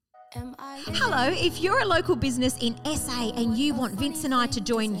Hello, if you're a local business in SA and you want Vince and I to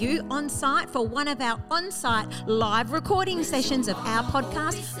join you on site for one of our on-site live recording sessions of our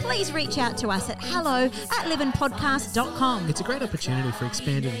podcast, please reach out to us at hello@livinpodcast.com. It's a great opportunity for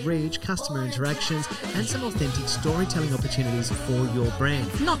expanded reach, customer interactions, and some authentic storytelling opportunities for your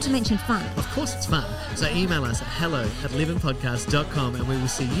brand. Not to mention fun. Of course it's fun. So email us at hello@livinpodcast.com and we will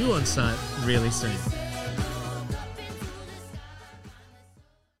see you on site really soon.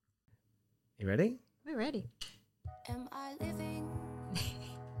 You ready? We're ready. Am I living?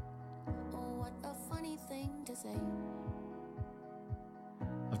 Oh, what a funny thing to say.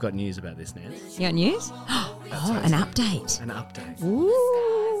 I've got news about this, Nance. You got news? Oh, an update. An update.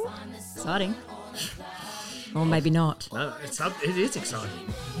 Ooh, exciting. Or maybe not. No, it is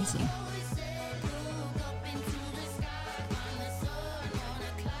exciting. Amazing.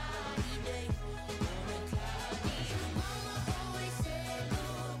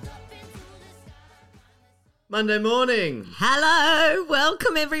 Monday morning. Hello,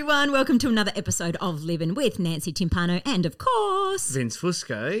 welcome everyone. Welcome to another episode of Living with Nancy Timpano and, of course, Vince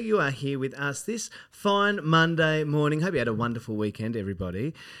Fusco. You are here with us this fine Monday morning. Hope you had a wonderful weekend,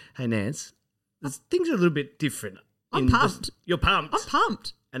 everybody. Hey, Nance, things are a little bit different. I'm pumped. You're pumped. I'm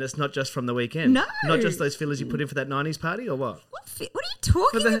pumped. And it's not just from the weekend. No. Not just those fillers you put in for that 90s party or what? What are you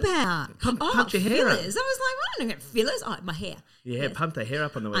talking about? Pump your hair up. Fillers. I was like, well, I don't get fillers. Oh, my hair. Yeah, pump the hair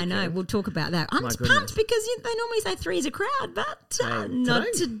up on the weekend. I know. We'll talk about that. I'm My just goodness. pumped because they normally say three is a crowd, but not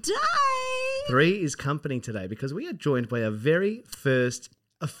today. 3 is company today because we are joined by our very first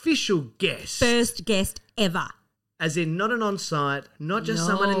official guest. First guest ever. As in not an on-site, not just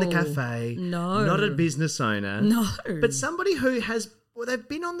someone in the cafe. No. Not a business owner. No. But somebody who has... Well, they've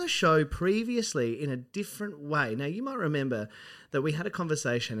been on the show previously in a different way. Now, you might remember that we had a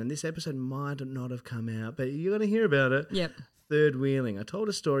conversation, and this episode might not have come out, but you're going to hear about it. Yep. Third wheeling. I told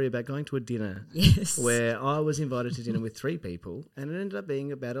a story about going to a dinner where I was invited to dinner with 3 people, and it ended up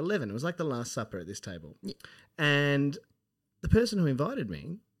being about 11. It was like the Last Supper at this table. Yeah. And the person who invited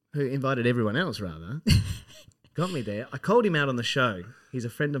me, who invited everyone else rather, got me there. I called him out on the show. He's a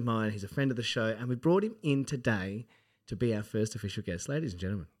friend of mine. He's a friend of the show, and we brought him in today to be our first official guest. Ladies and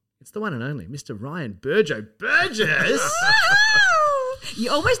gentlemen, it's the one and only Mr. Ryan Burgo Burgess. You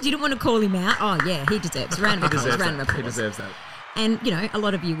almost didn't want to call him out. Oh, yeah, he deserves a round of applause. He deserves that. And, you know, a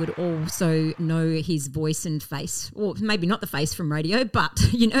lot of you would also know his voice and face, or maybe not the face from radio, but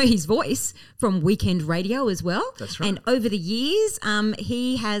you know his voice from weekend radio as well. That's right. And over the years,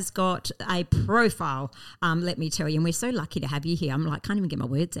 he has got a profile, let me tell you, and we're so lucky to have you here. I'm like, can't even get my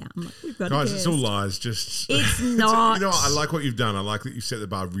words out. I'm like, we've got Guys, it's all lies. It's not. You know what? I like what you've done. I like that you've set the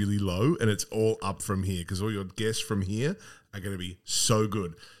bar really low and it's all up from here because all your guests from here are going to be so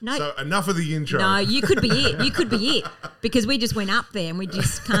good. No. So enough of the intro. No, you could be it. You could be it because we just went up there and we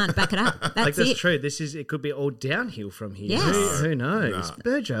just can't back it up. That's That's true. It could be all downhill from here. Yes. Who knows?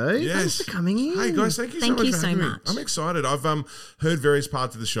 Burgo, thanks for coming in. Hey guys, thank you so much for having me. I'm excited. I've heard various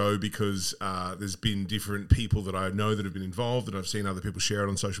parts of the show because there's been different people that I know that have been involved and I've seen other people share it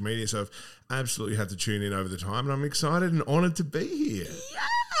on social media. So I've absolutely had to tune in over the time and I'm excited and honoured to be here. Yeah.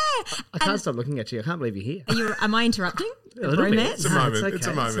 I can't stop looking at you. I can't believe you're here. Am I interrupting? A little bit. It's a moment. It's okay. It's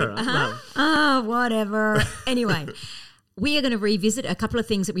a moment. It's all right. Whatever. Anyway, we are going to revisit a couple of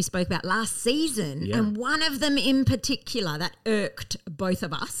things that we spoke about last season. Yeah. And one of them in particular that irked both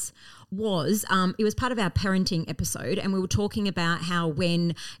of us was it was part of our parenting episode and we were talking about how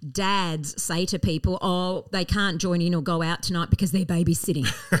when dads say to people, oh, they can't join in or go out tonight because they're babysitting.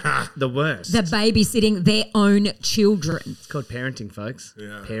 The worst. They're babysitting their own children. It's called parenting, folks.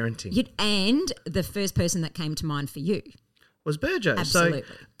 Yeah. Parenting. And the first person that came to mind for you was Burgo. Absolutely.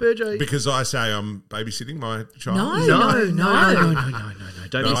 So, Burgo... Because I say I'm babysitting my child? No.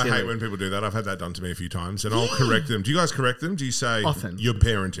 Don't No, be I silly. hate when people do that. I've had that done to me a few times and I'll correct them. Do you guys correct them? Do you say Often. you're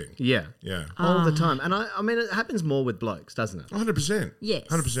parenting? Yeah. Yeah. All the time. And I mean, it happens more with blokes, doesn't it? 100%. Yes.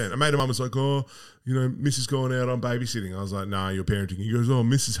 100%. A mate of mine was like, oh, you know, Mrs. going out, I'm babysitting. I was like, nah, you're parenting. He goes, oh,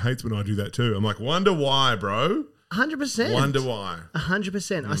 Mrs. hates when I do that too. I'm like, wonder why, bro? 100%. Wonder why.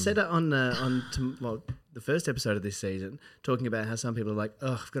 100%. I said it on the first episode of this season, talking about how some people are like,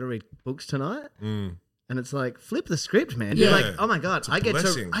 oh, I've got to read books tonight. And it's like, flip the script, man. Yeah. You're like, oh my God, I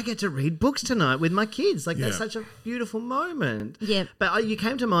blessing. get to read books tonight with my kids. Like, that's Yeah. such a beautiful moment. Yeah. But you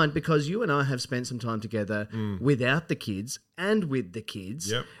came to mind because you and I have spent some time together without the kids and with the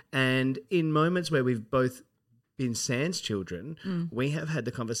kids. Yep. And in moments where we've both been sans children, we have had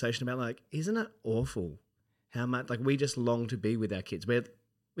the conversation about like, isn't it awful how much, like we just long to be with our kids.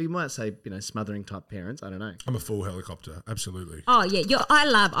 We might say, smothering type parents. I don't know. I'm a full helicopter. Absolutely. Oh, yeah.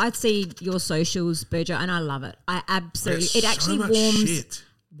 I see your socials, Burgo, and I love it. I absolutely, There's it actually so much warms. shit.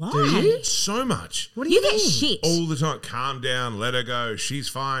 Why? Do you? So much. What do you get mean? shit. All the time. Calm down. Let her go. She's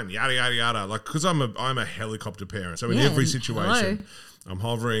fine. Yada, yada, yada. Like, because I'm a helicopter parent. So in Yeah, every situation, hello. I'm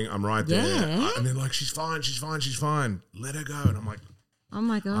hovering. I'm right there. Yeah. And they're like, she's fine. She's fine. She's fine. Let her go. And I'm like, Oh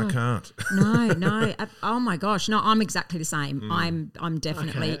my god! I can't. No. Oh my gosh! No, I'm exactly the same. I'm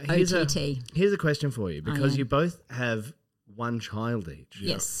definitely OTT. Here's a question for you, because you both have one child each.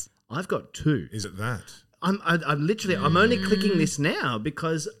 Yes. I've got 2. Is it that? I'm only clicking this now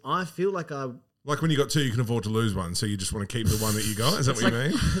because I feel like Like when you got 2, you can afford to lose one, so you just want to keep the one that you got? Is that what you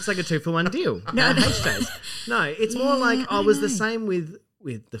mean? it's like a 2-for-1 deal. No, no, it's more like I was the same with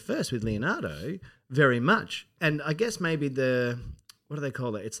the first, with Leonardo, very much. And I guess maybe what do they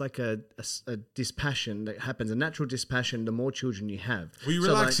call it? It's like a dispassion that happens, a natural dispassion the more children you have. Well, you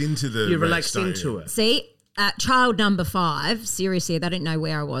relax into the You rest, relax don't into you? it. See, child number 5, seriously, they didn't know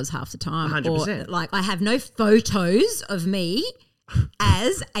where I was half the time. 100%. Or, like, I have no photos of me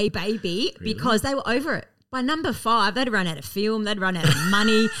as a baby because they were over it. By number 5, they'd run out of film, they'd run out of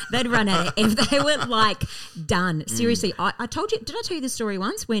money, they'd run out of they were like done. Seriously, I told you, did I tell you this story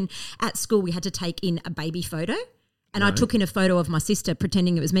once when at school we had to take in a baby photo? And I took in a photo of my sister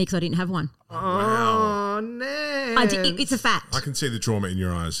pretending it was me because I didn't have one. Oh, no. It's a fact. I can see the trauma in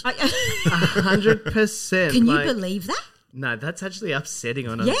your eyes. 100%. Can you believe that? No, that's actually upsetting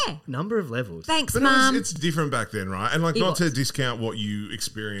on a number of levels. Thanks, But Mum. it's different back then, right? And like, not to was. discount what you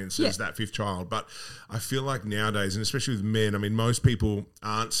experience as that 5th child, but I feel like nowadays, and especially with men, I mean, most people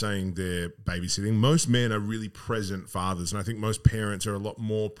aren't saying they're babysitting. Most men are really present fathers, and I think most parents are a lot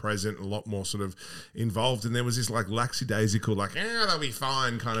more present, a lot more sort of involved. And there was this like lackadaisical, like, they'll be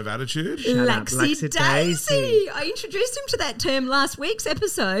fine kind of attitude. Laxy-daisy. I introduced him to that term last week's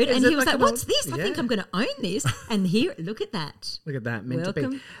episode, and he was like, what's this? I think I'm going to own this. And here, look at that. Look at that, meant to be.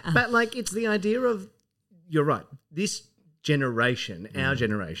 Welcome. But like, it's the idea of, you're right, this generation, our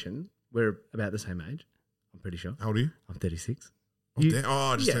generation, we're about the same age, I'm pretty sure. How old are you? I'm 36. I just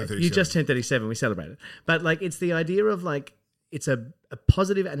turned 37. You just turned 37. We celebrated. But like, it's the idea of like, it's a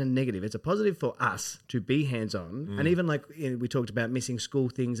positive and a negative. It's a positive for us to be hands-on. And even like we talked about missing school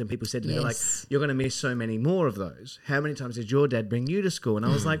things, and people said to me, like, you're going to miss so many more of those. How many times did your dad bring you to school? And I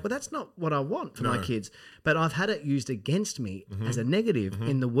was like, well, that's not what I want for my kids. But I've had it used against me as a negative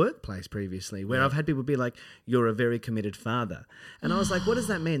in the workplace previously, where I've had people be like, you're a very committed father. And I was like, what does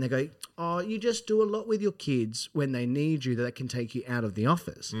that mean? They go, oh, you just do a lot with your kids when they need you that can take you out of the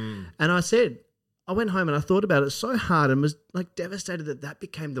office. And I said, I went home and I thought about it so hard and was like devastated that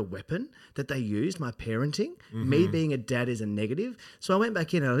became the weapon that they used, my parenting. Me being a dad is a negative. So I went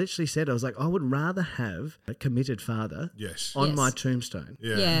back in and I literally said, I was like, I would rather have a committed father on my tombstone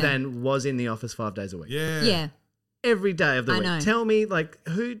than was in the office 5 days a week. Yeah. Every day of the week. know. Tell me, like,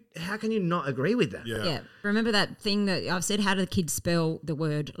 how can you not agree with that? Yeah. Remember that thing that I've said, how do the kids spell the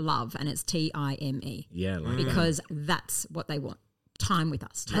word love? And it's T-I-M-E. Yeah. Like Because that's what they want. Time with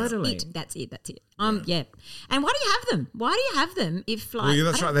us. Totally. That's it. Yeah. And why do you have them? Why do you have them if like... Well, yeah,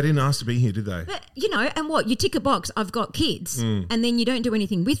 that's right. They didn't ask to be here, did they? But, and what? You tick a box, I've got kids, and then you don't do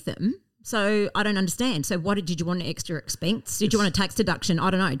anything with them. So I don't understand. So did you want an extra expense? Did you want a tax deduction?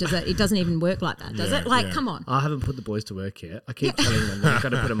 I don't know. It doesn't even work like that, does it? Like, come on. I haven't put the boys to work yet. I keep telling them that I've got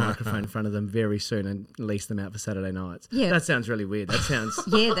to put a microphone in front of them very soon and lease them out for Saturday nights. Yeah. That sounds really weird. That sounds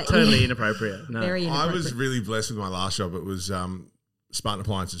totally inappropriate. No. Very inappropriate. I was really blessed with my last job. It was Spartan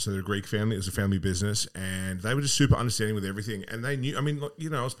Appliances. So they're a Greek family. It was a family business, and they were just super understanding with everything. And they knew, I mean,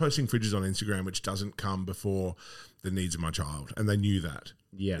 I was posting fridges on Instagram, which doesn't come before the needs of my child. And they knew that.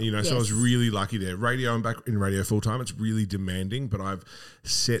 Yeah. So I was really lucky there. Radio, I'm back in radio full time. It's really demanding, but I've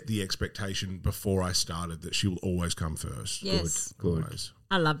set the expectation before I started that she will always come first. Yes. Good. Always.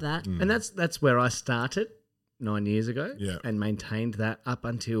 I love that. And that's where I started 9 years ago and maintained that up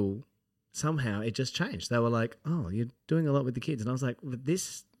until somehow it just changed. They were like, oh, you're doing a lot with the kids. And I was like, well,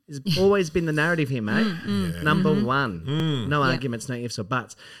 this has always been the narrative here, mate. Number one. No arguments, no ifs or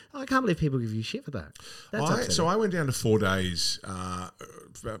buts. I can't believe people give you shit for that. So I went down to 4 days,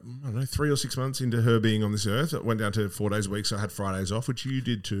 about, 3 or 6 months into her being on this earth. I went down to 4 days a week, so I had Fridays off, which you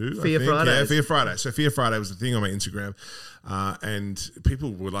did too. Fear Friday. Yeah, Fear Friday. So Fear Friday was the thing on my Instagram. And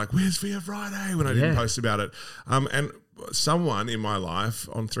people were like, where's Fear Friday? When I didn't post about it. And someone in my life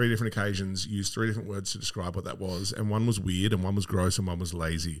on 3 different occasions used 3 different words to describe what that was, and one was weird and one was gross and one was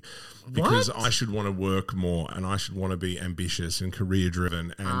lazy, because I should want to work more and I should want to be ambitious and career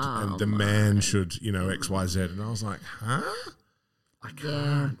driven and the man should XYZ, and I was like, huh? I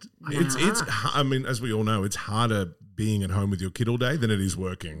can't. It's I mean, as we all know, it's harder being at home with your kid all day than it is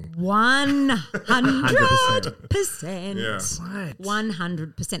working. 100%. Yeah. Right.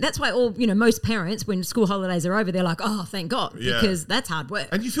 100%. That's why most parents, when school holidays are over, they're like, oh, thank God, because that's hard work.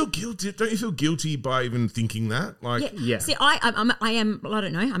 And you feel guilty. Don't you feel guilty by even thinking that? Like, Yeah. See, I am. I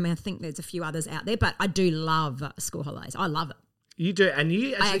don't know. I mean, I think there's a few others out there, but I do love school holidays. I love it. You do, and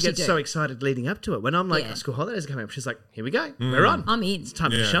you actually get do. so excited leading up to it. When I'm like, school holidays are coming up, she's like, here we go, we're on. I'm in. It's time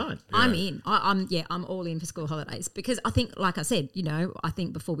to shine. Yeah. I'm in. I'm all in for school holidays because I think, like I said, I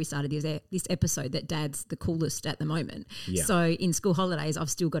think before we started this episode that Dad's the coolest at the moment. Yeah. So in school holidays, I've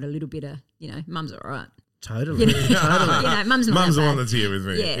still got a little bit of, Mum's all right. Totally. Totally. Mum's not Mum's that the one bad. that's here with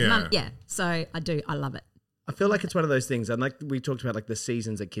me. Yeah. So I love it. I feel like it's one of those things, and like we talked about, like the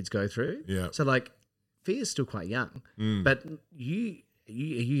seasons that kids go through. Yeah. So like, Fia's still quite young, but are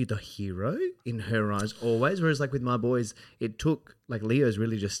you the hero in her eyes always? Whereas like with my boys, it took like Leo's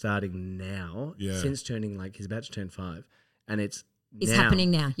really just starting now, since turning he's about to turn 5, and it's happening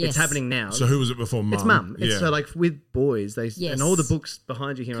now. Yes, it's happening now. So who was it before? Mum. It's mum. Yeah. So like with boys, and all the books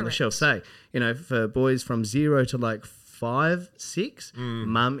behind you here on the shelf say, for boys from 0 to like 5, 6,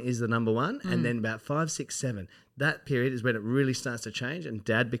 mum is the number one, and then about 5, 6, 7. That period is when it really starts to change, and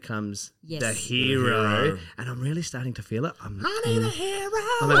Dad becomes the hero. And I'm really starting to feel it. I need a hero.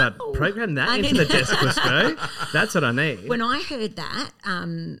 I'm going to program that into the desk, Cusco. That's what I need. When I heard that,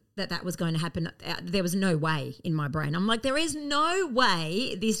 that was going to happen, there was no way in my brain. I'm like, there is no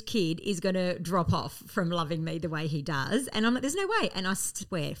way this kid is going to drop off from loving me the way he does. And I'm like, there's no way. And I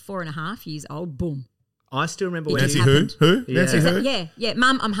swear, 4.5 years old, boom. I still remember when Nancy it who? happened. Who? Yeah. Nancy who? Yeah.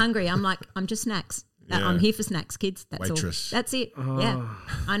 Mum, I'm hungry. I'm like, I'm just snacks. Yeah. I'm here for snacks, kids. That's Waitress. all. That's it. Yeah,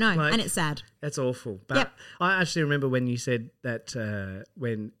 I know. Like, and it's sad. That's awful. But I actually remember when you said that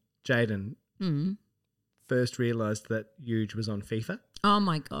when Jaden first realised that Huge was on FIFA. Oh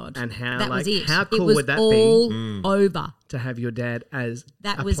my God. And how that was it. how cool it was would that all be over. to have your dad as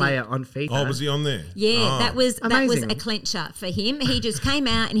That a was player it. on FIFA? Oh, was he on there? Yeah, Oh. that was a Amazing. clincher for him. He just came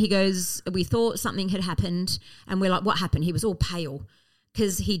out and he goes, we thought something had happened, and we're like, what happened? He was all pale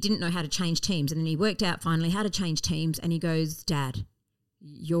because he didn't know how to change teams, and then he worked out finally how to change teams, and he goes, Dad,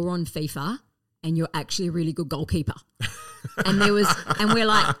 you're on FIFA and you're actually a really good goalkeeper. And we're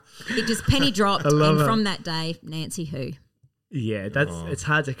like, it just penny dropped, and from that day, Nancy who? Yeah, it's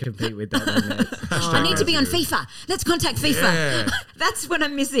hard to compete with that. Isn't it? I need to be on FIFA. Let's contact FIFA. Yeah. That's what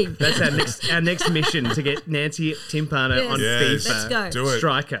I'm missing. That's our next mission, to get Nancy Timpano on Yes. FIFA. Let's go. Do it.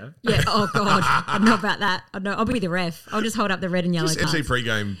 Striker. Yeah. Oh God. I don't know about that. I'll be the ref. I'll just hold up the red and yellow Just cards. MC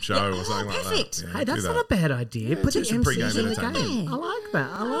pre-game show or something like perfect. that. Yeah, Hey, that's do not that. a bad idea. Put the do some pre-game MCs in the entertainment. game. Yeah. I like that.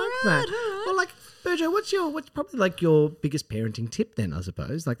 I like All that. right. Well, like, Burgo, what's probably like your biggest parenting tip then, I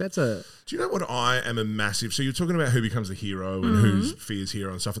suppose? Like that's a... Do you know what I am a massive... So you're talking about who becomes the hero and who's Fia's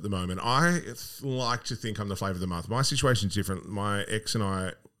hero and stuff at the moment. I like to think I'm the flavour of the month. My situation's different. My ex and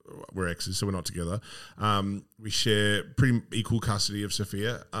I, we're exes, so we're not together. We share pretty equal custody of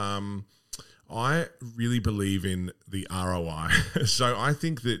Sophia. I really believe in the ROI. So I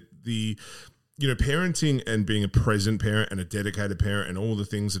think that parenting and being a present parent and a dedicated parent and all the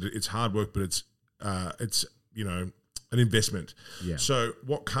things that it's hard work, but it's an investment. Yeah. So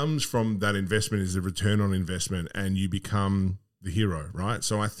what comes from that investment is the return on investment, and you become the hero, right?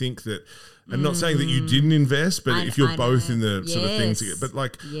 So I think that, I'm not saying that you didn't invest, but if you're both in the sort of thing together, but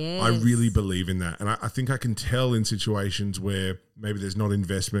like, I really believe in that. And I think I can tell in situations where maybe there's not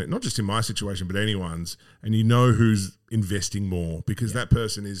investment, not just in my situation, but anyone's, and you know who's investing more because that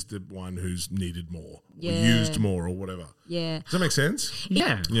person is the one who's needed more or used more or whatever. Yeah. Does that make sense?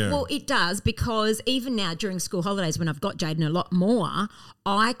 Yeah. Well, it does, because even now during school holidays when I've got Jaden a lot more,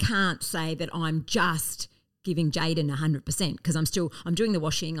 I can't say that I'm just giving Jaden 100% because I'm doing the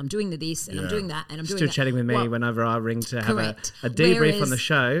washing, I'm doing the this, and I'm doing that, and I'm doing Still that. chatting with me Well, whenever I ring to have correct. a debrief Whereas- on the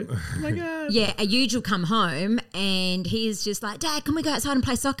show. Oh my God. Yeah, a huge will come home and he's just like, Dad, can we go outside and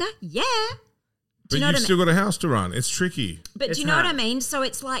play soccer? Yeah. But know what I you've mean? still got a house to run. It's tricky. But It's do you know what I hard. mean? So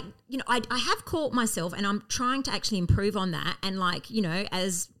it's like, I have caught myself and I'm trying to actually improve on that. And like,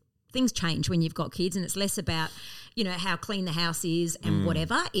 as things change when you've got kids, and it's less about, how clean the house is and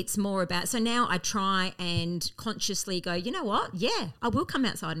whatever. It's more about, so now I try and consciously go, you know what? Yeah, I will come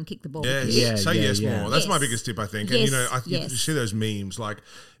outside and kick the ball. Yes. with you. Yeah, Say yeah, yes yeah. more. That's my Yes. biggest tip, I think. Yes, And you yes. see those memes like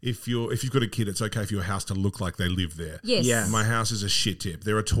if you've got a kid, it's okay for your house to look like they live there. Yes. Yeah. My house is a shit tip.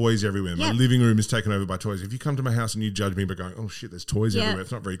 There are toys everywhere. My Yep. living room is taken over by toys. If you come to my house and you judge me by going, oh shit, there's toys Yeah. everywhere,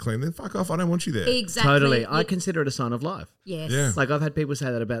 it's not very clean, then fuck off. I don't want you there. Exactly. Totally. I Yep. consider it a sign of life. Yes. Yeah. Like I've had people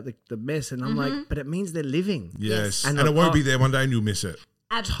say that about the mess, and I'm like, but it means they're living. Yes. And And it look, won't be there one day and you'll miss it.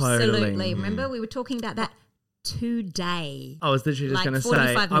 Absolutely. Totally. Remember we were talking about that today. I was literally just Like going to say,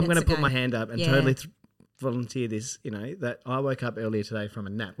 45 I'm going to minutes put ago. my hand up and Yeah. totally volunteer this, that I woke up earlier today from a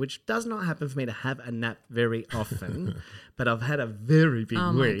nap, which does not happen for me to have a nap very often, but I've had a very big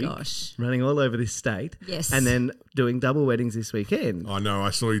week running all over this state. Yes. And then doing double weddings this weekend. I know.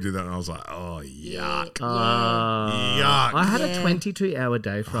 I saw you do that and I was like, oh, yuck. Yuck. I had a 22-hour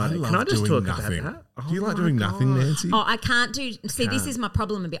day Friday. Can I just talk nothing. about that? Do you like doing nothing, Nancy? Oh, I can't do... See, this is my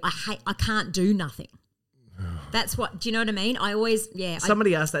problem a bit. I can't do nothing. That's what... Do you know what I mean? I always... Yeah.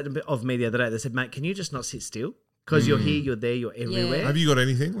 Somebody asked that of me the other day. They said, mate, can you just not sit still? Because you're here, you're there, you're everywhere. Have you got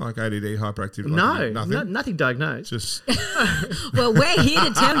anything like ADD, hyperactive? Nothing diagnosed. Just... Well, we're here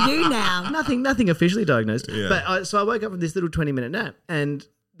to tell you now. Nothing officially diagnosed. Yeah. But so I woke up from this little 20-minute nap and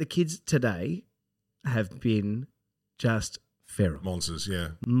the kids today have been just feral. Monsters,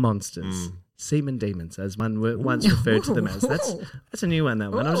 yeah. Monsters. Semen demons, as one once referred to them as. That's a new one,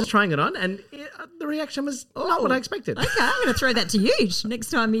 that one. I was just trying it on and the reaction was not what I expected. Okay, I'm going to throw that to Huge.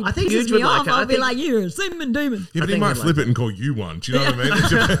 Next time he pisses Huge me off, I'll be like, you're a semen demon. Yeah, but he might flip it and call you one. Do you know what I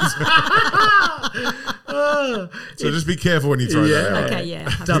mean? So just be careful when you throw that out. Okay,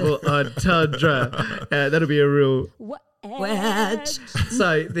 yeah. Double entendre. That'll be a real... Wedge.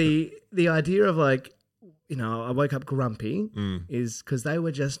 So the idea of like... I woke up grumpy is because they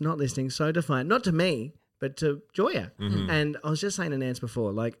were just not listening, so defiant, not to me, but to Joya. Mm-hmm. And I was just saying to Nance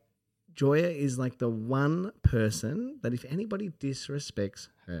before, like, Joya is like the one person that if anybody disrespects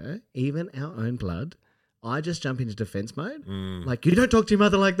her, even our own blood, I just jump into defense mode. Like, you don't talk to your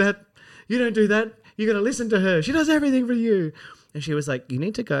mother like that. You don't do that. You got to listen to her. She does everything for you. And she was like, you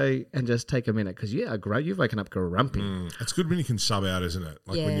need to go and just take a minute because, you've woken up grumpy. It's good when you can sub out, isn't it?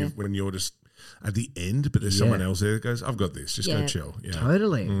 Like when you're just... at the end, but there's someone else there that goes, I've got this, just go chill. Yeah.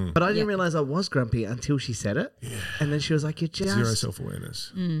 Totally. But I didn't realise I was grumpy until she said it. Yeah. And then she was like, you're just... Zero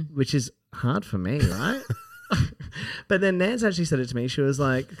self-awareness. Which is hard for me, right? But then Nance actually said it to me. She was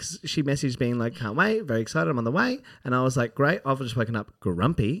like, she messaged being like, can't wait, very excited, I'm on the way. And I was like, great, I've just woken up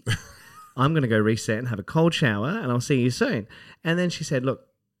grumpy. I'm going to go reset and have a cold shower and I'll see you soon. And then she said, look,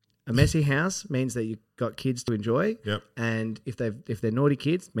 a messy house means that you've got kids to enjoy. Yep. And if they're naughty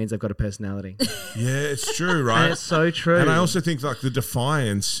kids, means they've got a personality. Yeah, it's true, right? And it's so true. And I also think like the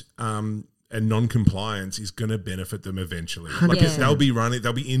defiance and non-compliance is going to benefit them eventually. Like they'll be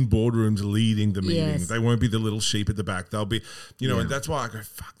in boardrooms leading the meeting. Yes. They won't be the little sheep at the back. They'll be, and that's why I go,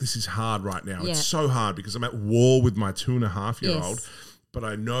 fuck, this is hard right now. Yeah. It's so hard because I'm at war with my 2.5-year-old. Yes. But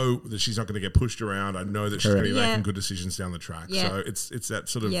I know that she's not going to get pushed around. I know that she's going to be making good decisions down the track. Yeah. So it's that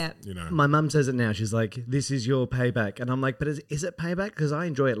sort of, My mum says it now. She's like, this is your payback. And I'm like, but is it payback? Because I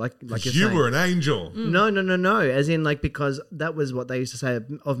enjoy it. Like you're saying. Were an angel. No. As in like, because that was what they used to say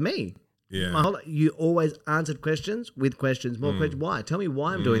of me. Yeah. You always answered questions with questions, more questions. Why? Tell me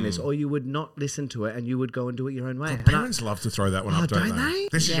why I'm doing this. Or you would not listen to it and you would go and do it your own way. Parents love to throw that one up, don't they?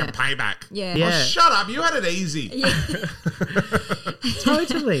 This is your payback. Yeah. Oh, shut up. You had it easy. Yeah.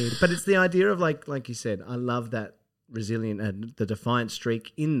 Totally. But it's the idea of like you said, I love that resilient and the defiant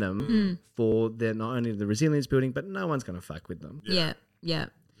streak in them for their not only the resilience building, but no one's going to fuck with them. Yeah.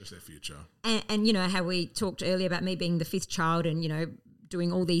 Just their future. And how we talked earlier about me being the fifth child and,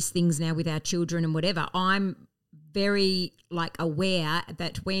 doing all these things now with our children and whatever, I'm very aware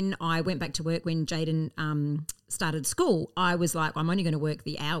that when I went back to work when Jaden started school, I was like, I'm only going to work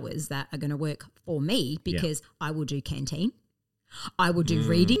the hours that are going to work for me because I will do canteen. I will do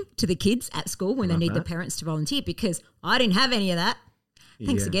reading to the kids at school when they need the parents to volunteer because I didn't have any of that.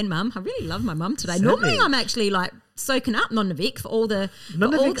 Thanks again, Mum. I really love my mum today. Normally I'm actually soaking up Nonna Vic for all the...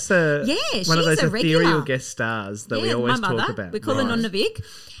 Nonna Vic's one of those ethereal guest stars that we always talk about. We call her Nonna Vic.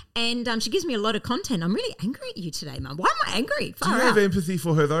 And she gives me a lot of content. I'm really angry at you today, Mum. Why am I angry? Do you have empathy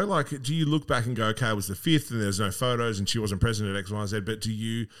for her though? Like, do you look back and go, okay, I was the fifth and there's no photos and she wasn't present at X, Y, Z, but do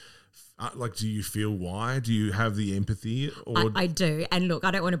you... do you feel why? Do you have the empathy? Or I do. And look, I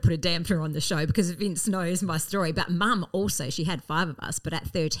don't want to put a damper on the show because Vince knows my story. But Mum also, she had 5 of us. But at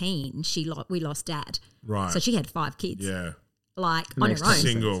 13, we lost Dad. Right. So she had 5 kids. Yeah. On her own.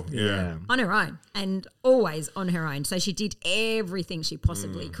 Single. Yeah. On her own. And always on her own. So she did everything she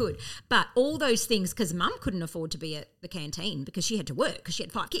possibly could. But all those things, because Mum couldn't afford to be at the canteen because she had to work because she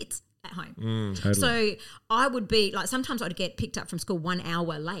had 5 kids at home. Totally. So I would be sometimes I'd get picked up from school 1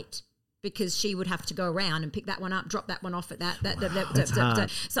 hour late. Because she would have to go around and pick that one up, drop that one off at that.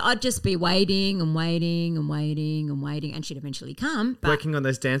 So I'd just be waiting and waiting and waiting and waiting, and she'd eventually come. But working on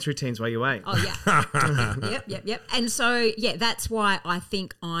those dance routines while you wait. Oh yeah, yep. And so that's why I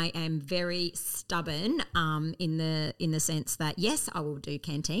think I am very stubborn in the sense that yes, I will do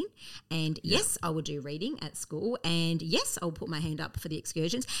canteen, and yes, I will do reading at school, and yes, I will put my hand up for the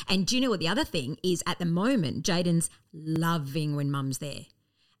excursions. And do you know what the other thing is? At the moment, Jaden's loving when Mum's there.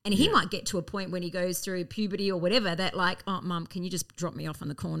 And he might get to a point when he goes through puberty or whatever that like, oh, Mum, can you just drop me off on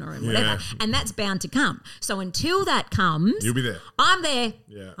the corner and whatever? And that's bound to come. So until that comes, you'll be there. I'm there.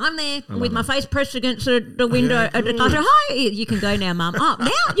 Yeah. I'm there with my face pressed against the window. I say, hi, you can go now, Mum. Oh,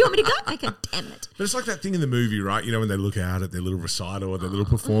 now? You want me to go? Okay, damn it. But it's like that thing in the movie, right? You know, when they look out at their little rcital or their little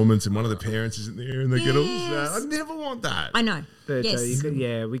performance and one of the parents isn't there and they get all sad. I never want that. I know. But, yes.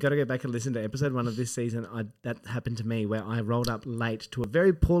 We got to go back and listen to episode 1 of this season. That happened to me where I rolled up late to a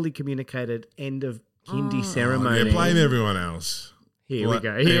very poorly communicated end of kindy ceremony. Yeah, blame everyone else. Here we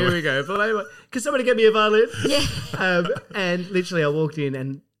go. Can somebody get me a violin? Yeah. And literally I walked in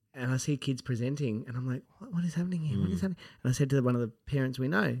and I see kids presenting and I'm like, what is happening here? What is happening? And I said to one of the parents we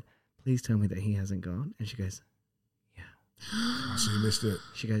know, please tell me that he hasn't gone. And she goes, yeah. Oh, so you missed it.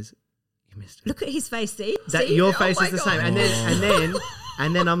 She goes, you missed it. Look at his face, see? Your face is the same.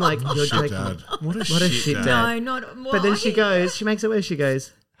 And then I'm like, you're shit joking. dad. What a shit dad. dad. No, not more. But then she makes it worse. She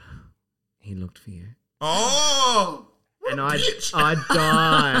goes, he looked for you. Oh. And I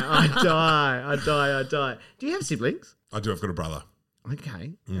die. Do you have siblings? I do. I've got a brother.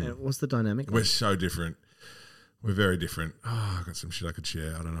 Okay. What's the dynamic? We're so different. We're very different. Oh, I've got some shit I could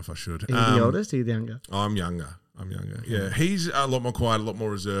share. I don't know if I should. Are you the oldest or are you the younger? I'm younger. Yeah. He's a lot more quiet, a lot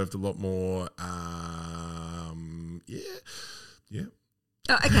more reserved, a lot more, yeah.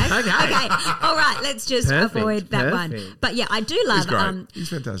 Oh, okay. All right, let's just avoid that one. But yeah, I do love. He's great. He's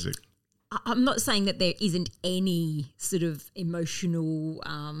fantastic. I'm not saying that there isn't any sort of emotional,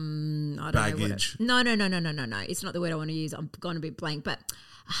 baggage. No. It's not the word I want to use. I'm going to be blank. But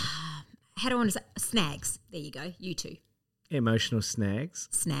how do I want to say? Snags. There you go. You two. Emotional snags.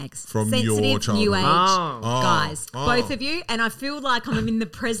 From sensitive, your childhood. new age guys. Both of you. And I feel like I'm in the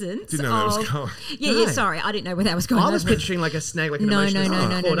presence Didn't know that was going. Yeah, sorry. I didn't know where that was going. I was picturing like a snag, like an emotional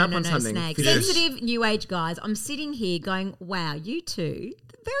snag. Caught up on something. Snags. Yes. Sensitive, new age guys. I'm sitting here going, wow, you two,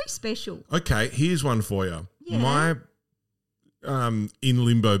 very special. Okay, here's one for you. Yeah. My in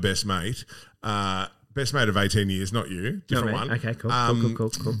limbo best mate of 18 years, not you, different one. Okay, cool.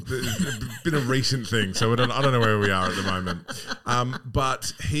 Cool. Been a recent thing, so I don't know where we are at the moment.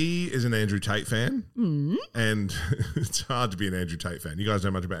 But he is an Andrew Tate fan, and it's hard to be an Andrew Tate fan. You guys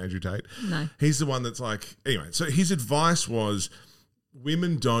know much about Andrew Tate? No. He's the one that's like, anyway, so his advice was,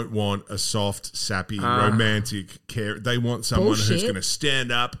 women don't want a soft, sappy, romantic care. They want someone who's going to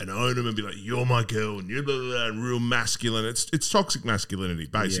stand up and own them and be like, you're my girl, and you're blah, blah, blah, and real masculine. It's toxic masculinity,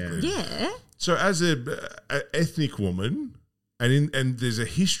 basically. Yeah. So as a ethnic woman, and there's a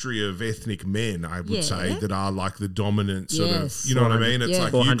history of ethnic men, I would say, that are like the dominant sort of, you know what I mean? It's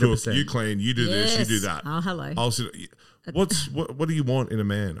like 400%. You cook, you clean, you do this, you do that. Oh, hello. What do you want in a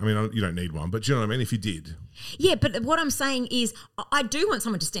man? I mean, you don't need one, but do you know what I mean? If you did. Yeah, but what I'm saying is I do want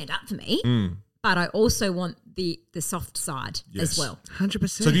someone to stand up for me, but I also want the soft side as well. 100%.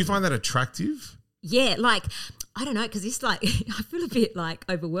 So do you find that attractive? Yeah, like, I don't know, because it's like, I feel a bit like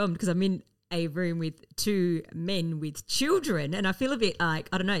overwhelmed because I'm in a room with two men with children and I feel a bit like,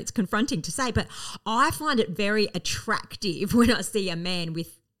 I don't know, it's confronting to say, but I find it very attractive when I see a man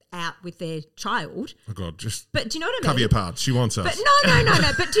out with their child. Oh God, but do you know what I mean? Cover your parts. She wants us. But no.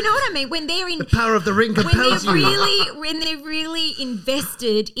 But do you know what I mean? When they're in the power of the ring compels you. When they're really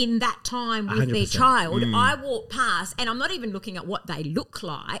invested in that time with 100%. their child, I walk past and I'm not even looking at what they look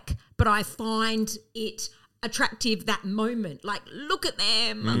like, but I find it attractive that moment. Like, look at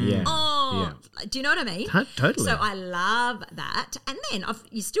them. Do you know what I mean? Totally. So I love that. And then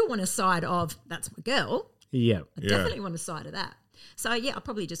you still want a side of, that's my girl. Yeah. I definitely want a side of that. So, yeah, I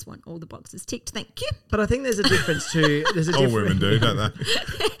probably just want all the boxes ticked. Thank you. But I think there's a difference too. All women do, don't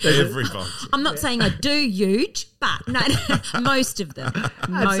they? Every box. I'm not saying I do huge, but no, most of them.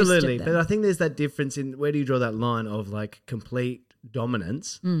 Absolutely. But I think there's that difference in where do you draw that line of like complete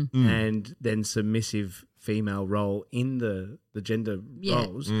dominance and then submissive female role in the gender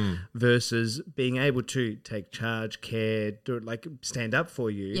roles versus being able to take charge, care, do it, like stand up for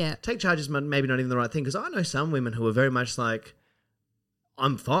you. Yeah. Take charge is maybe not even the right thing because I know some women who are very much like,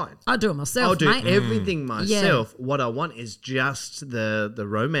 I'm fine. I'll do it myself, I'll do mate. everything myself. Yeah. What I want is just the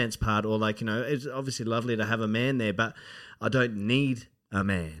romance part or like, you know, it's obviously lovely to have a man there, but I don't need a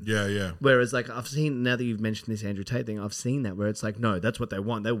man. Yeah. Whereas like I've seen, now that you've mentioned this Andrew Tate thing, I've seen that where it's like, no, that's what they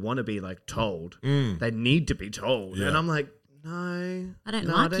want. They want to be like told. They need to be told. Yeah. And I'm like, no. I don't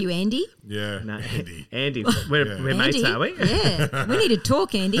like you, Andy. Yeah. No, Andy. We're mates, are we? Yeah. We need to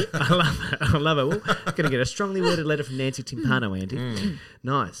talk, Andy. I love it. We're going to get a strongly worded letter from Nancy Timpano, Andy.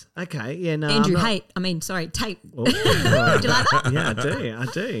 Nice. Okay. Yeah. No. Andrew Tate. Oh, do you like that? Yeah, I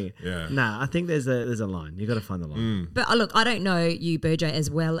do. Yeah. Nah, I think there's a line. You got to find the line. But look, I don't know you, Burgo,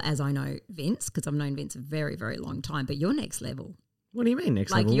 as well as I know Vince because I've known Vince a very, very long time. But you're next level. What do you mean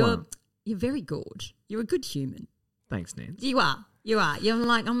next Like level one? you're very good. You're a good human. Thanks, Nance. You are.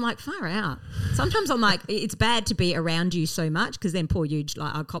 I'm like far out. Sometimes I'm like, it's bad to be around you so much because then poor Huge,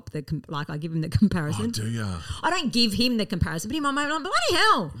 like I cop I give him the comparison. Oh, do ya? I don't give him the comparison, but in my moment, I'm like, bloody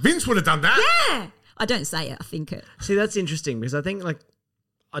hell. Vince would have done that. Yeah. I don't say it. I think it. See, that's interesting because I think like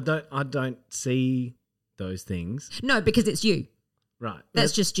I don't see those things. No, because it's you. Right.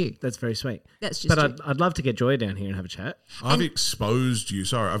 That's just you. That's very sweet. That's just But you. I'd love to get Joy down here and have a chat. I've exposed you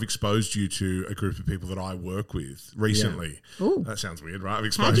to a group of people that I work with recently. Yeah. Ooh. That sounds weird, right? I've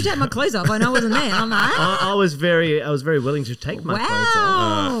exposed How'd you take my clothes off when I wasn't there? I'm like, I was very willing to take my clothes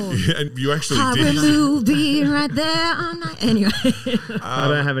off. wow. yeah, and you actually I did. will be right there. I'm like, anyway. I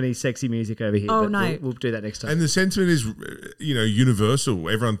don't have any sexy music over here. Oh, but no. We'll do that next time. And the sentiment is, universal.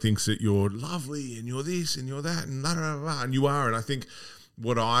 Everyone thinks that you're lovely and you're this and you're that and blah, blah, blah, and you are. And I think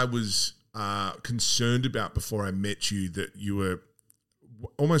what I was concerned about before I met you, that you were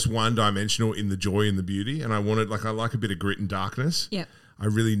almost one-dimensional in the joy and the beauty, and I like a bit of grit and darkness. Yeah. I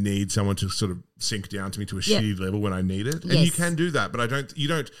really need someone to sort of sink down to me to a shitty level when I need it, and Yes. you can do that. But you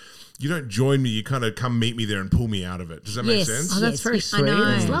don't join me. You kind of come meet me there and pull me out of it. Does that make Yes. sense? Oh, that's Yes, very I sweet. know.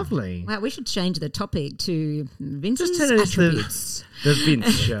 That's lovely. Wow, we should change the topic to Vince's Just turn it into attributes. the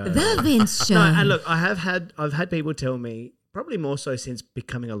Vince show. The Vince show. No, and look, I've had people tell me, probably more so since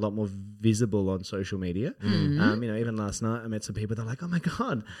becoming a lot more visible on social media. Mm-hmm. Even last night I met some people. They're like, "Oh my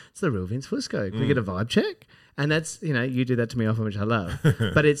god, it's the real Vince Fusco. Can we get a vibe check?" And that's you do that to me often, which I love.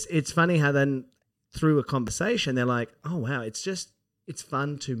 But it's funny how then through a conversation they're like, "Oh wow, it's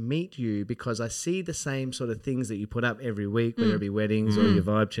fun to meet you because I see the same sort of things that you put up every week, whether it be weddings or your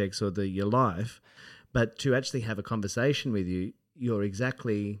vibe checks or your life, but to actually have a conversation with you, you're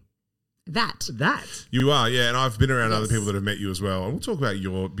exactly." that. You are, yeah, and I've been around other people that have met you as well, and we'll talk about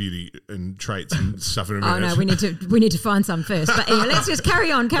your beauty and traits and stuff in a minute. Oh no, we need to find some first. But anyway, let's just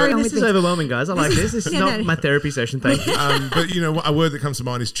carry on This with is this. overwhelming, guys. I like this. This is not my therapy session. Thank you. But a word that comes to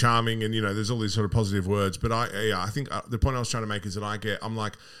mind is charming, and there's all these sort of positive words. But I think the point I was trying to make is that I'm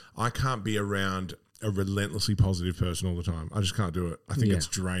like, I can't be around a relentlessly positive person all the time. I just can't do it. I think it's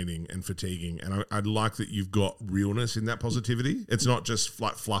draining and fatiguing. And I like that you've got realness in that positivity. It's not just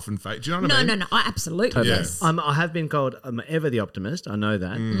like fluff and fake. Do you know what I mean? No. Absolutely. Totally. Yes. I have been called I'm ever the optimist. I know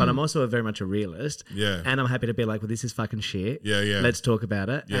that. But I'm also very much a realist. Yeah. And I'm happy to be like, well, this is fucking shit. Yeah. Let's talk about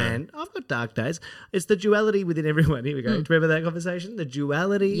it. Yeah. And I've got dark days. It's the duality within everyone. Here we go. Do you remember that conversation? The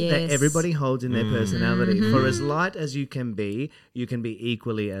duality that Yes. everybody holds in their personality. For as light as you can be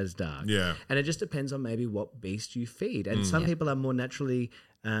equally as dark. Yeah. And it just depends on maybe what beast you feed. And some people are more naturally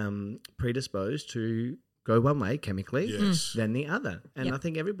predisposed to go one way chemically than the other. And I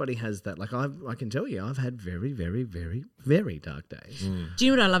think everybody has that. Like I can tell you, I've had very, very, very, very dark days. Do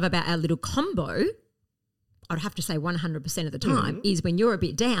you know what I love about our little combo? I'd have to say 100% of the time is when you're a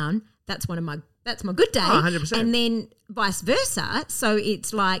bit down, that's my good day. Oh, 100%. And then vice versa. So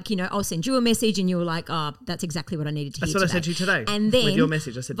it's like, I'll send you a message and you're like, oh, that's exactly what I needed to That's hear what today. I said to you today. And then with your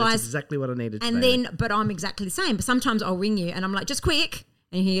message, I said that's exactly what I needed today. But I'm exactly the same. But sometimes I'll ring you and I'm like, just quick.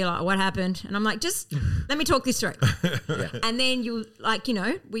 And you're like, what happened? And I'm like, just let me talk this through. And then you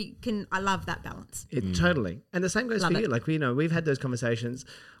I love that balance. Totally. And the same goes for you. Like, we've had those conversations.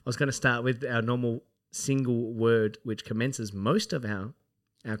 I was going to start with our normal single word, which commences most of our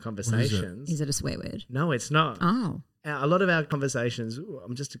conversations. Is it a swear word? No, it's not. Oh. A lot of our conversations,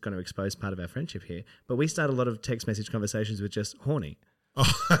 I'm just going to expose part of our friendship here, but we start a lot of text message conversations with just horny.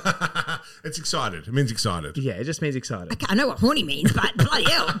 Oh, it's excited. It means excited. Yeah, it just means excited. Okay, I know what horny means, but bloody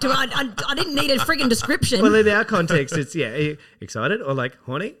hell, I didn't need a frigging description. Well, in our context, it's, are you excited or like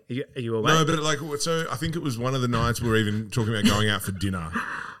horny? Are you awake? No, but so I think it was one of the nights we were even talking about going out for dinner,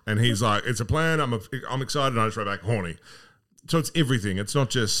 and he's like, "It's a plan. I'm excited." And I just wrote back, "Horny." So it's everything. It's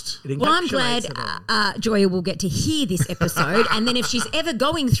not just. Well, I'm glad Joya will get to hear this episode, and then if she's ever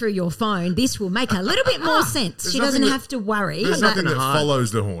going through your phone, this will make a little bit more sense. She doesn't have to worry. There's nothing that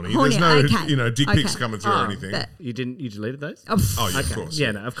follows the horny. There's no dick pics coming through or anything. You deleted those? Oh, yeah, of course.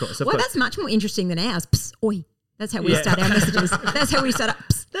 Yeah, no, of course. Well, that's much more interesting than ours. Psst, oi. That's how we start our messages. That's how we start up.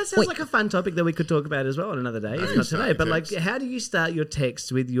 Psst, that sounds like a fun topic that we could talk about as well on another day, if not today. But how do you start your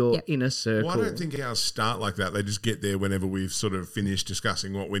text with your inner circle? Well, I don't think ours start like that. They just get there whenever we've sort of finished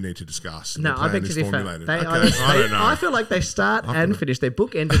discussing what we need to discuss. No, I beg to differ. I don't know. I feel like they start and finish. They're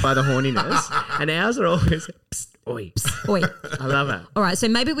bookended by the horniness, and ours are always psst, oi. Psst, oi. I love it. All right, so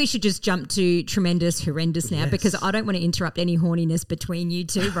maybe we should just jump to tremendous, horrendous now because I don't want to interrupt any horniness between you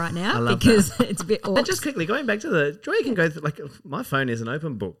two right now because it's a bit awkward. And just quickly, going back to Joy can go through, my phone is an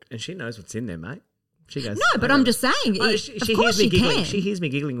open book and she knows what's in there, mate. She goes, no, but I'm just saying. She hears me giggling. She hears me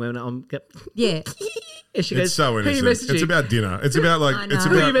giggling when I'm. Yeah. And she goes, It's so "Who you innocent. It's messaging?" about dinner. It's about like I know. it's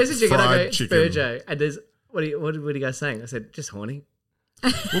Who are you about messaging? And I fried go, "It's chicken. Burgo." And there's, what are you guys saying? I said, "Just horny."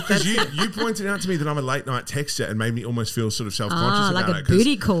 Well, because you pointed out to me that I'm a late night texter and made me almost feel sort of self-conscious about like it. a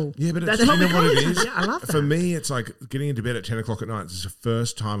booty call. Yeah, but That's you what know we what call it it. is? Yeah, I love that. For me, it's like getting into bed at 10 o'clock at night. It's the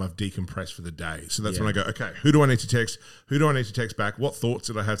first time I've decompressed for the day. So that's when I go, okay, who do I need to text? Who do I need to text back? What thoughts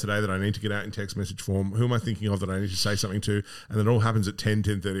did I have today that I need to get out in text message form? Who am I thinking of that I need to say something to? And then it all happens at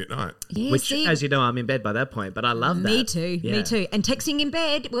 10:30 at night. Yeah, Which, see, as you know, I'm in bed by that point, but I love that. me too. Yeah. Me too. And texting in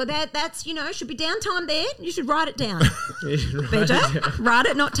bed, well, that's should be downtime there. You should write it down. Better write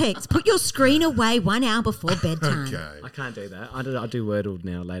it, not text. Put your screen away 1 hour before bedtime. Okay. I can't do that. I do Wordle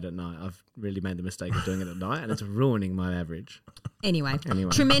now late at night. I've really made the mistake of doing it at night, and it's ruining my average. Anyway.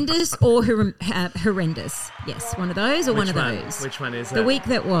 Tremendous or horrendous? Yes, one of those or one of those. Which one is The week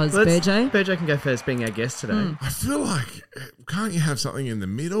that was, Let's- Burgo. Burgo can go first, being our guest today. I feel like, can't you have something in the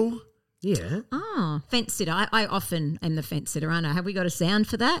middle? Yeah. Oh, fence sitter. I often am the fence sitter, aren't I? Have we got a sound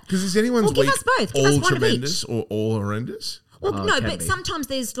for that? Because is anyone's Well, give week us both. Give us all one of tremendous each. or all horrendous? Well, Oh, no, it can but be. sometimes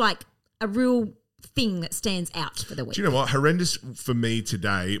there's like a real thing that stands out for the week. Do you know what? Horrendous for me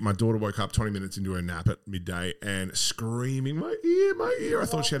today. My daughter woke up 20 minutes into her nap at midday and screaming, my ear. I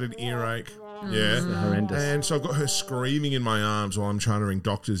thought she had an earache. Yeah. Horrendous. And so I've got her screaming in my arms while I'm trying to ring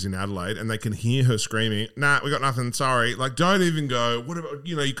doctors in Adelaide, and they can hear her screaming, "Nah, we got nothing, sorry." Like, don't even go, what about,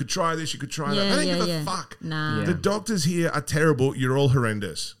 you could try this, you could try that. They don't give a fuck. Nah. Yeah. The doctors here are terrible. You're all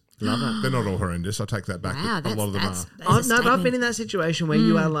horrendous. Love it. They're not all horrendous. I take that back. Wow, a lot of them are. But I've been in that situation where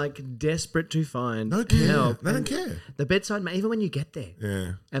you are like desperate to find No care. help. They don't and care. The bedside, even when you get there.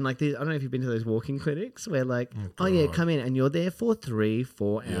 Yeah. And like, I don't know if you've been to those walking clinics where like, oh yeah, come in, and you're there for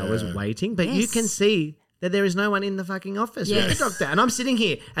 3-4 hours Yeah. waiting, but you Yes. can see that there is no one in the fucking office with Yes. the doctor. And I'm sitting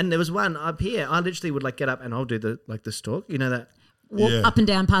here, and there was one up here. I literally would like get up and I'll do the stalk, you know that, Walk Yeah. up and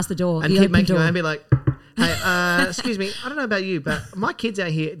down past the door. and the keep open making door. my and be like, hey, excuse me, I don't know about you, but my kid's out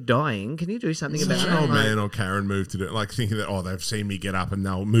here dying. Can you do something about An that? old Like, man or Karen moved to do it, like thinking that, they've seen me get up and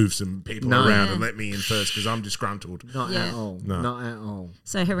they'll move some people No. around Yeah. and let me in first because I'm disgruntled. Not Yeah. at all. No. Not at all.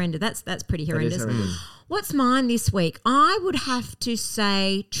 So horrendous. That's pretty That horrendous. is horrendous. What's mine this week? I would have to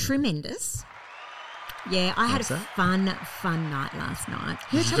say tremendous. Yeah, I had a fun night last night.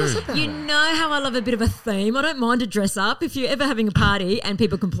 Yeah, tell us about You it. know how I love a bit of a theme. I don't mind to dress up. If you're ever having a party and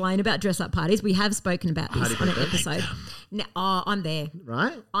people complain about dress up parties, we have spoken about this on an episode. No, I'm there.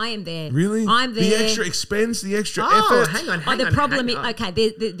 Right? I am there. Really? I'm there. The extra expense, the extra Oh, effort. hang on. Oh, the problem is, hang on.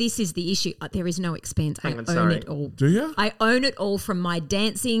 okay, this is the issue. There is no expense. Hang I on, own sorry. it all. Do you? I own it all from my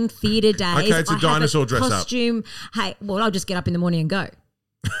dancing theatre days. Okay, it's a I have dinosaur dress up. costume. Hey, well, I'll just get up in the morning and go.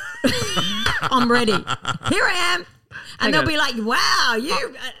 I'm ready. Here I am. And they'll on. be like, wow,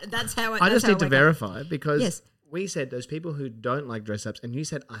 you. That's how I just need to wake up. verify because Yes. we said those people who don't like dress ups, and you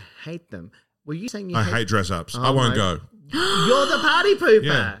said I hate them. Were you saying you I hate dress ups. I Oh won't my- go. You're the party pooper.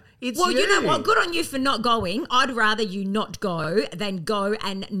 Yeah. It's Well, you know what? Good on you for not going. I'd rather you not go than go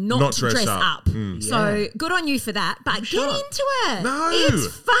and not dress dress up. up. So good on you for that. But get into it. No. It's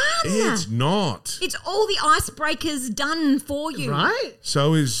fun. It's not. It's all the icebreakers done for you. Right?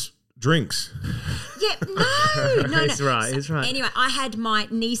 So is drinks. Yeah, no. He's right, he's right. Anyway, I had my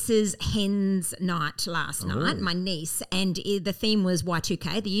niece's hens night last night, my niece, and the theme was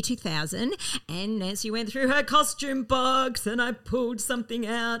Y2K, the year 2000, and Nancy went through her costume box and I pulled something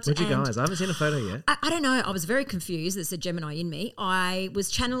out. Where'd you and guys? I haven't seen a photo yet. I don't know. I was very confused. There's a Gemini in me. I was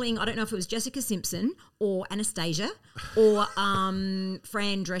channeling, I don't know if it was Jessica Simpson or Anastasia or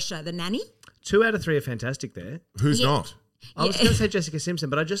Fran Drescher, the nanny. 2 out of 3 are fantastic there. Who's Yeah. not? I was going to say Jessica Simpson,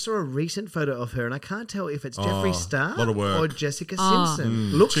 but I just saw a recent photo of her, and I can't tell if it's Jeffree Star lot of work. or Jessica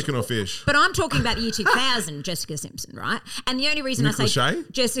Simpson. Looks Chicken or fish? But I'm talking about the year 2000, Jessica Simpson, right? And the only reason Nick I say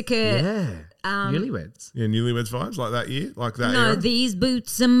Lachey? Jessica... yeah, newlyweds. Yeah, newlyweds vibes like that year, like that No, era. these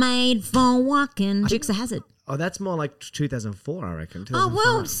boots are made for walking. Dukes of Hazzard. Oh, that's more like 2004, I reckon. Oh, 2005.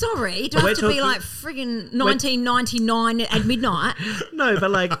 well, sorry. It does we're have to be talking- like friggin' 1999 at midnight. No,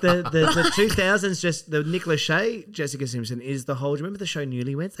 but like the 2000s, just the Nick Lachey, Jessica Simpson is the whole. Do you remember the show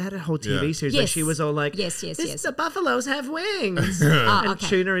Newlyweds? They had a whole TV Yeah. series where Yes. she was all like, Yes. The buffaloes have wings. Oh, And okay.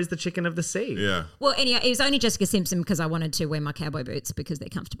 tuna is the chicken of the sea. Yeah. Well, anyway, it was only Jessica Simpson because I wanted to wear my cowboy boots because they're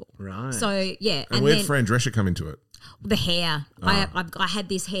comfortable. Right. So, yeah. And where'd then Fran Drescher come into it? the hair. I had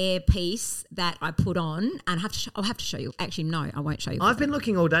this hair piece that I put on and I'll have to show you. Actually, no, I won't show you. I've been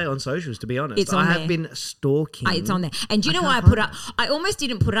looking all day on socials, to be honest. It's on I have there. been stalking. It's on there. And do you know why I can't put find up? I almost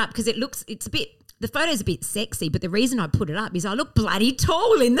didn't put it up because it's a bit, the photo's a bit sexy, but the reason I put it up is I look bloody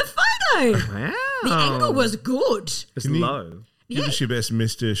tall in the photo. Wow. The angle was good. It's Can you- low. Give us your best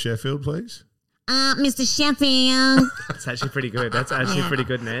Mr. Sheffield, please. Mr. Sheffield. That's actually pretty good. That's actually pretty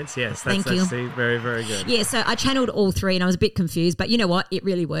good, Nance. Yes, that's Thank you. actually very, very good. Yeah, so I channeled all three and I was a bit confused, but you know what? It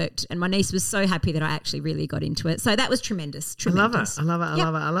really worked. And my niece was so happy that I actually really got into it. So that was tremendous. I love it.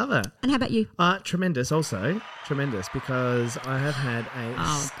 I love it. And how about you? Tremendous also. Tremendous, because I have had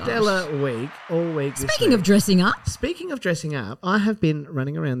a stellar week all week. Speaking of dressing up. Speaking of dressing up, I have been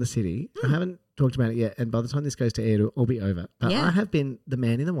running around the city. I haven't talked about it yet, and by the time this goes to air, it'll all be over. But I have been the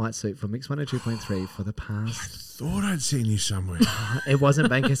man in the white suit for Mix 102.3 for the past... Thought I'd seen you somewhere. It wasn't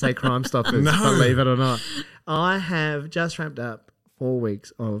Bank SA Crime Stoppers, believe it or not. I have just wrapped up 4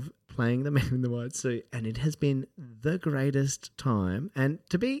 weeks of playing the man in the white suit, and it has been the greatest time. And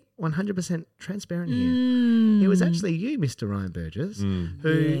to be 100% transparent here, it was actually you, Mr. Ryan Burgess,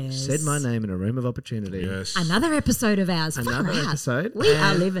 who said my name in a room of opportunity. Yes. Another episode of ours. Another episode. We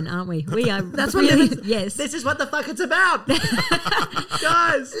are living, aren't we? We are. That's really, what yes. This is what the fuck it's about,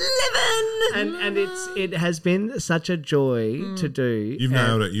 guys. Living. And it has been such a joy to do. You've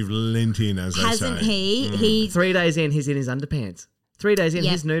nailed it. You've lent in, as they say. Hasn't he? He's 3 days in, he's in his underpants. 3 days in,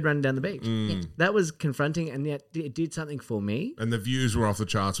 he's nude running down the beach. That was confronting, and yet it did something for me. And the views were off the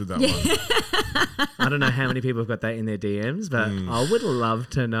charts with that one. I don't know how many people have got that in their DMs, but I would love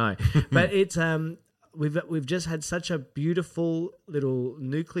to know. But it's we've just had such a beautiful little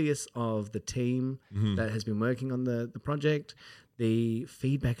nucleus of the team that has been working on the project. The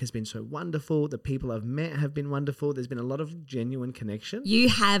feedback has been so wonderful. The people I've met have been wonderful. There's been a lot of genuine connection. You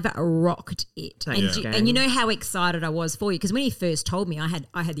have rocked it. Thanks, and you know how excited I was for you, because when he first told me, I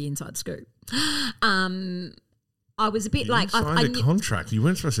had the inside scoop. I was a bit You signed a contract. You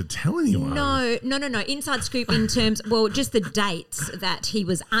weren't supposed to tell anyone. No. Inside scoop in terms, just the dates that he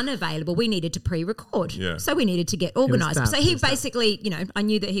was unavailable. We needed to pre-record. Yeah. So we needed to get organised. So he It was basically, I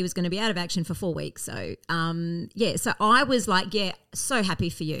knew that he was going to be out of action for 4 weeks. So, so I was like, so happy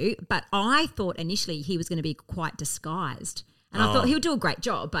for you. But I thought initially he was going to be quite disguised. And I thought he'll do a great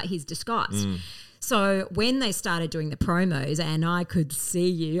job, but he's disguised. So when they started doing the promos and I could see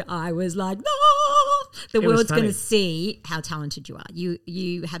you, I was like, no, the world's going to see how talented you are.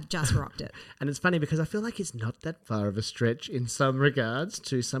 You have just rocked it. And it's funny because I feel like it's not that far of a stretch in some regards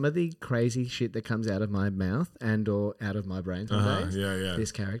to some of the crazy shit that comes out of my mouth and or out of my brain some days. Yeah.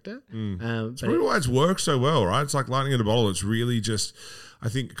 This character. It's probably why it's worked so well, right? It's like lightning in a bottle. It's really just... I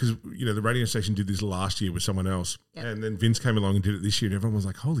think because, the radio station did this last year with someone else and then Vince came along and did it this year and everyone was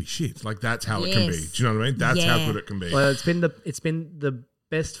like, holy shit, like that's how it can be. Do you know what I mean? That's how good it can be. Well, it's been the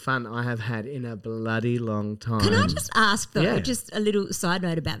best fun I have had in a bloody long time. Can I just ask though, just a little side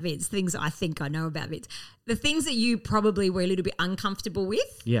note about Vince, things I think I know about Vince. The things that you probably were a little bit uncomfortable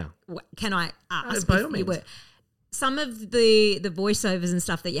with. Yeah. Can I ask by if all means. you were? Some of the voiceovers and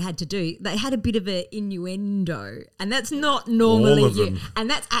stuff that you had to do, they had a bit of an innuendo, and that's not normally All of you. them. And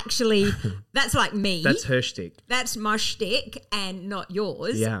that's actually that's like me. That's her shtick. That's my shtick, and not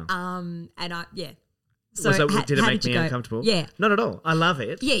yours. Yeah. So did it make me uncomfortable? Yeah. Not at all. I love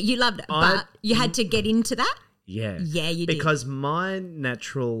it. Yeah, you loved it, but you had to get into that. Yeah. Yeah, you did. Because my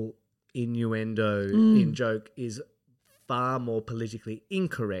natural innuendo in joke is far more politically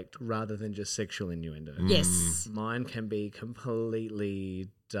incorrect rather than just sexual innuendo. Yes. Mine can be completely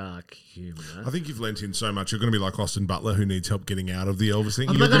dark humour. I think you've lent in so much. You're going to be like Austin Butler, who needs help getting out of the Elvis thing.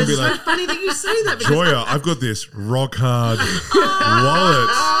 Oh You're my God, going to it's be so like, funny that you say that. Joya, I've got this rock hard wallet.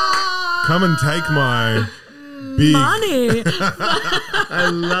 Come and take my big Money. I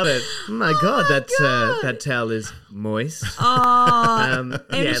love it. Oh my God, that towel is moist.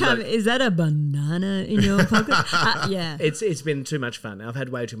 Every time, look, is that a banana in your pocket? Yeah. It's been too much fun. I've had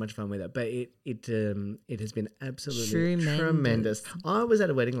way too much fun with it, but it has been absolutely tremendous. I was at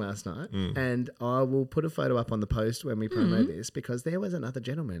a wedding last night, and I will put a photo up on the post when we promo this, because there was another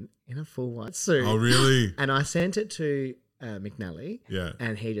gentleman in a full white suit. Oh, really? And I sent it to McNally, Yeah.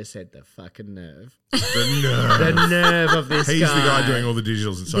 and he just said, the fucking nerve. The nerve of this He's guy. the guy doing all the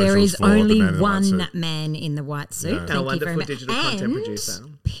digitals and socials. There is for the only man in the white one suit. man in the white suit. Yeah. Thank Our you wonderful very much. digital content producer.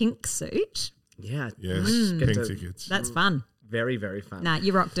 Pink suit. Yeah. Yes, Get pink to- tickets. That's fun. Very, very fun. Nah,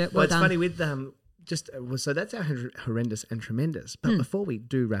 you rocked it. Well, Well it's done. funny with so that's our horrendous and tremendous. But before we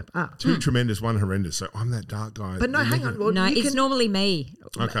do wrap up, Two tremendous, one horrendous. So I'm that dark guy. but no, hang on. Well, No, you it's can- normally me.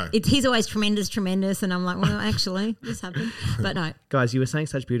 Okay. He's always tremendous, and I'm like, well, actually, this happened. But no. guys, you were saying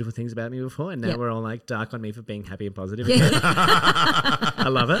such beautiful things about me before, and now Yep. we're all like dark on me for being happy and positive. I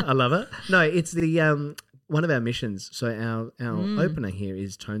love it. No, it's the one of our missions. So our opener here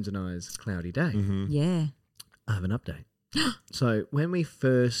is Tones and I's Cloudy Day. Yeah. I have an update. So when we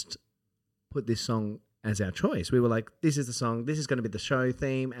first put this song as our choice, we were like, this is the song, this is going to be the show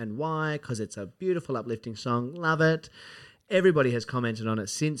theme, and why? Because it's a beautiful, uplifting song, love it. everybody has commented on it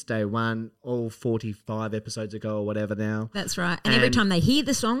since day one, all 45 episodes ago or whatever now. That's right. And every time they hear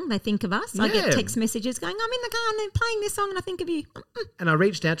the song, they think of us. I get text messages going, I'm in the car and they're playing this song and I think of you. And I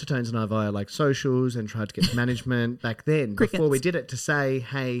reached out to Tones and I via like socials and tried to get management back then before we did it to say,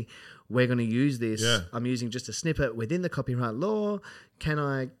 hey, we're going to use this. Yeah. I'm using just a snippet within the copyright law.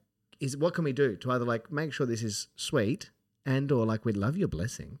 What can we do to either like make sure this is sweet and or like we'd love your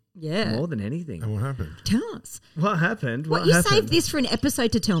blessing. Yeah. More than anything. And what happened? Tell us. What happened? You saved this for an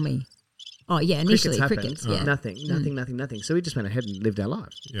episode to tell me. Oh, yeah, initially. Crickets. Yeah. Nothing. So we just went ahead and lived our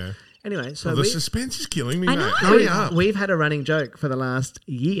lives. Yeah. Anyway, so the suspense is killing me, I mate. know. Hurry up. We've had a running joke for the last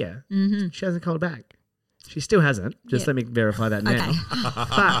year. Mm-hmm. She hasn't called back. She still hasn't. Just let me verify that now. Okay.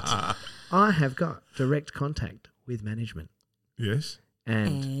 But I have got direct contact with management. Yes.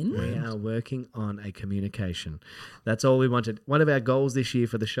 And we are working on a communication. That's all we wanted. One of our goals this year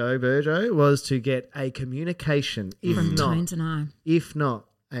for the show, Burgo, was to get a communication, from Tones and I. If not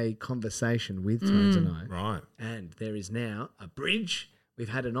a conversation with Tones and I. Right. And there is now a bridge. We've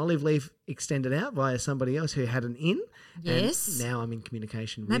had an olive leaf extended out via somebody else who had an in. Yes. And now I'm in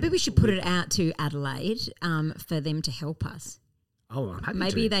communication Maybe we should put it out to Adelaide for them to help us. Oh, I'm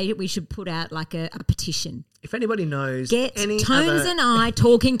happy Maybe we should put out like a petition. If anybody knows Get Tones and I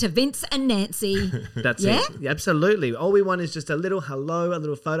talking to Vince and Nancy. That's it. Yeah, absolutely. All we want is just a little hello, a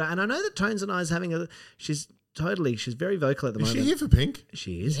little photo. And I know that Tones and I is having she's very vocal at the moment. Is she here for Pink?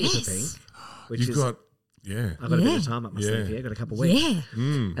 She is here for Pink. Which I've got a bit of time up my sleeve here. I've got a couple of weeks. Yeah.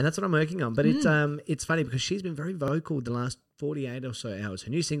 And that's what I'm working on. But it's funny because she's been very vocal the last 48 or so hours. Her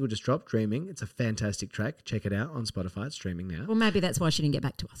new single just dropped, Dreaming. It's a fantastic track. Check it out on Spotify. It's streaming now. Well, maybe that's why she didn't get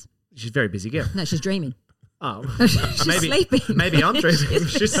back to us. She's a very busy girl. No, she's dreaming. Oh, she's sleeping. Maybe I'm dreaming.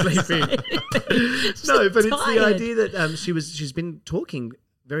 She's sleeping. No, but it's the idea that she's been talking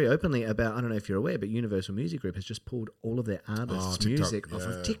very openly about, I don't know if you're aware, but Universal Music Group has just pulled all of their artists' music off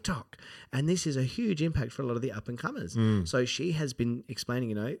of TikTok. And this is a huge impact for a lot of the up-and-comers. So she has been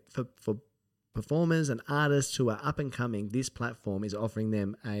explaining, for performers and artists who are up-and-coming, this platform is offering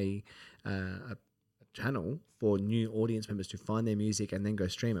them a channel for new audience members to find their music and then go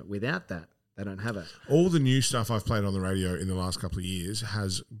stream it. Without that, they don't have it. All the new stuff I've played on the radio in the last couple of years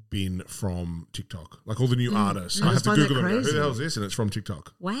has been from TikTok. Like all the new artists. I have to Google them. Who the hell is this? And it's from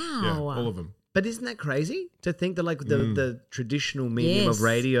TikTok. Wow. Yeah, all of them. But isn't that crazy to think that like the traditional medium of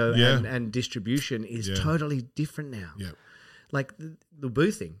radio and distribution is totally different now? Yeah. Like the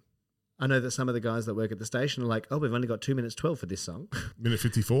boothing. I know that some of the guys that work at the station are like, oh, we've only got 2 minutes 12 for this song. Minute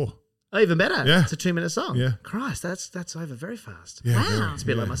 54. Oh, even better. Yeah. It's a 2-minute song. Yeah. Christ, that's over very fast. Yeah, wow. It's a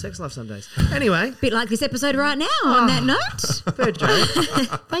bit like my sex life some days. Anyway. Bit like this episode right now on that note. Burgo,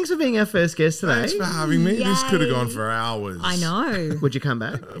 thanks for being our first guest today. Thanks for having me. Yay. This could have gone for hours. I know. Would you come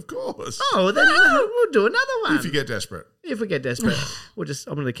back? Of course. Oh, then we'll do another one. If you get desperate. If we get desperate.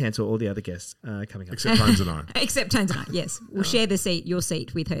 I'm going to cancel all the other guests coming up. Except Tones and I. Except Tones and I, yes. We'll share your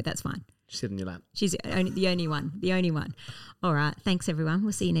seat with her. That's fine. Sit in your lap. She's the only one. All right. Thanks, everyone.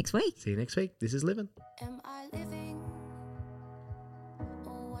 We'll see you next week. See you next week. This is Living. Am I living?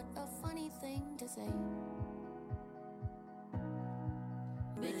 Oh, what a funny thing to say.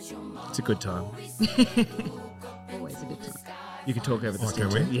 It's a good time. Always a good time. You can talk over the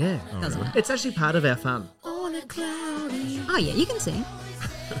can we? Yeah. It's actually part of our fun. On a cloudy. Oh, yeah, you can sing.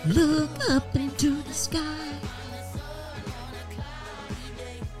 Look up into the sky.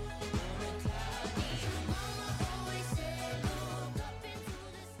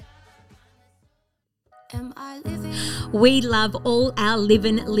 Am I living? We love all our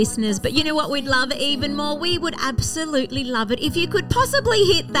Livin' listeners, but you know what we'd love even more? We would absolutely love it if you could possibly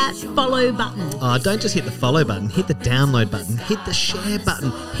hit that follow button. Oh, don't just hit the follow button. Hit the download button. Hit the share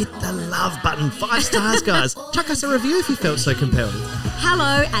button. Hit the love button. 5 stars, guys. Chuck us a review if you felt so compelled.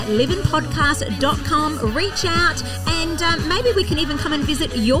 hello@livinpodcast.com. Reach out and maybe we can even come and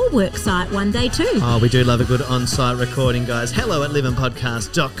visit your work site one day too. Oh, we do love a good on-site recording, guys.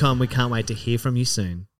 hello@livinpodcast.com. We can't wait to hear from you soon.